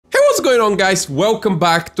What's going on, guys? Welcome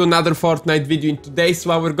back to another Fortnite video. In today's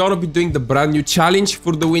one, we're gonna be doing the brand new challenge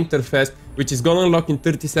for the Winterfest, which is gonna unlock in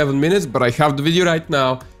 37 minutes, but I have the video right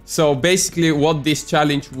now. So basically what this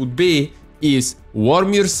challenge would be is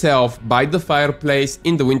warm yourself by the fireplace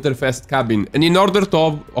in the Winterfest cabin. And in order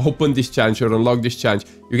to open this challenge or unlock this challenge,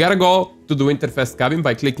 you gotta go to the Winterfest cabin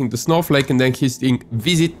by clicking the snowflake and then hitting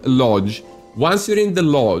visit lodge. Once you're in the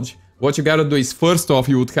lodge, what you gotta do is, first off,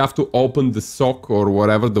 you would have to open the sock or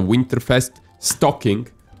whatever, the Winterfest stocking.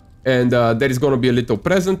 And there is gonna be a little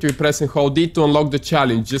present. You press and hold it to unlock the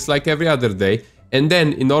challenge, just like every other day. And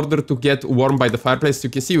then, in order to get warm by the fireplace, you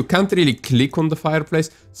can see you can't really click on the fireplace.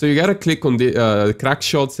 So you gotta click on the crack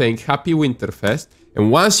shot saying Happy Winterfest. And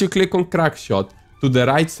once you click on crack shot, to the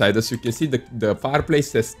right side, as you can see, the fireplace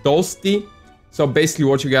says Toasty. So basically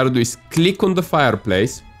what you gotta do is click on the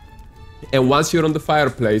fireplace. And once you're on the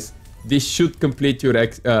fireplace, this should complete your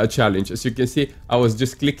challenge. As you can see, I was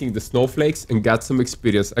just clicking the snowflakes and got some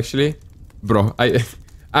experience. Actually, bro, I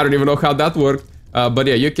don't even know how that worked. But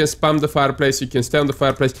yeah, you can spam the fireplace, you can stay on the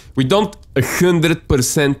fireplace. We don't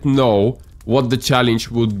 100% know what the challenge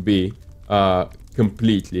would be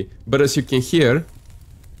completely. But as you can hear,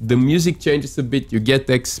 the music changes a bit, you get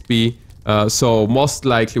XP. So most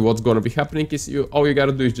likely what's gonna be happening is all you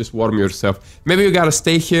gotta do is just warm yourself. Maybe you gotta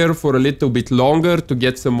stay here for a little bit longer to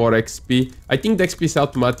get some more XP. I think the XP is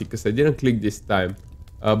automatic because I didn't click this time.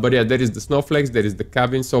 But yeah, there is the snowflakes, there is the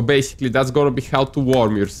cabin. So basically that's gonna be how to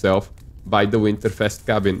warm yourself by the Winterfest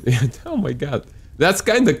cabin. Oh my god, that's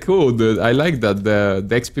kind of cool, dude. I like that.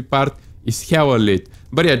 The XP part is hella lit.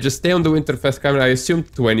 But yeah, just stay on the Winterfest cabin. I assume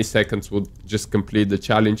 20 seconds would just complete the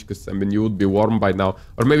challenge, because I mean you would be warm by now.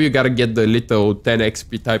 Or maybe you gotta get the little 10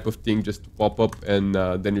 XP type of thing just to pop up, and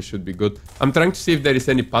then you should be good. I'm trying to see if there is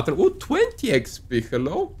any pattern. Oh, 20 XP,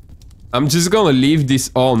 hello? I'm just gonna leave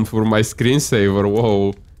this on for my screensaver.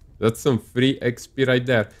 Whoa, that's some free XP right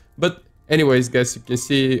there. But anyways, guys, you can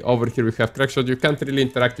see over here we have crackshot. You can't really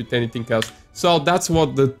interact with anything else. So that's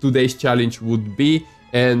what today's challenge would be.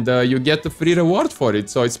 And you get a free reward for it.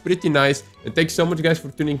 So it's pretty nice. And thanks so much, guys,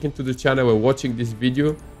 for tuning into the channel and watching this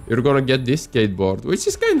video. You're gonna get this skateboard, which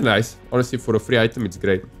is kind of nice. Honestly, for a free item, it's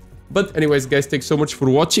great. But anyways, guys, thanks so much for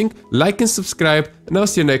watching. Like and subscribe. And I'll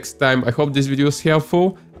see you next time. I hope this video was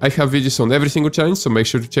helpful. I have videos on every single challenge, so make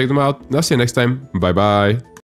sure to check them out. And I'll see you next time. Bye-bye.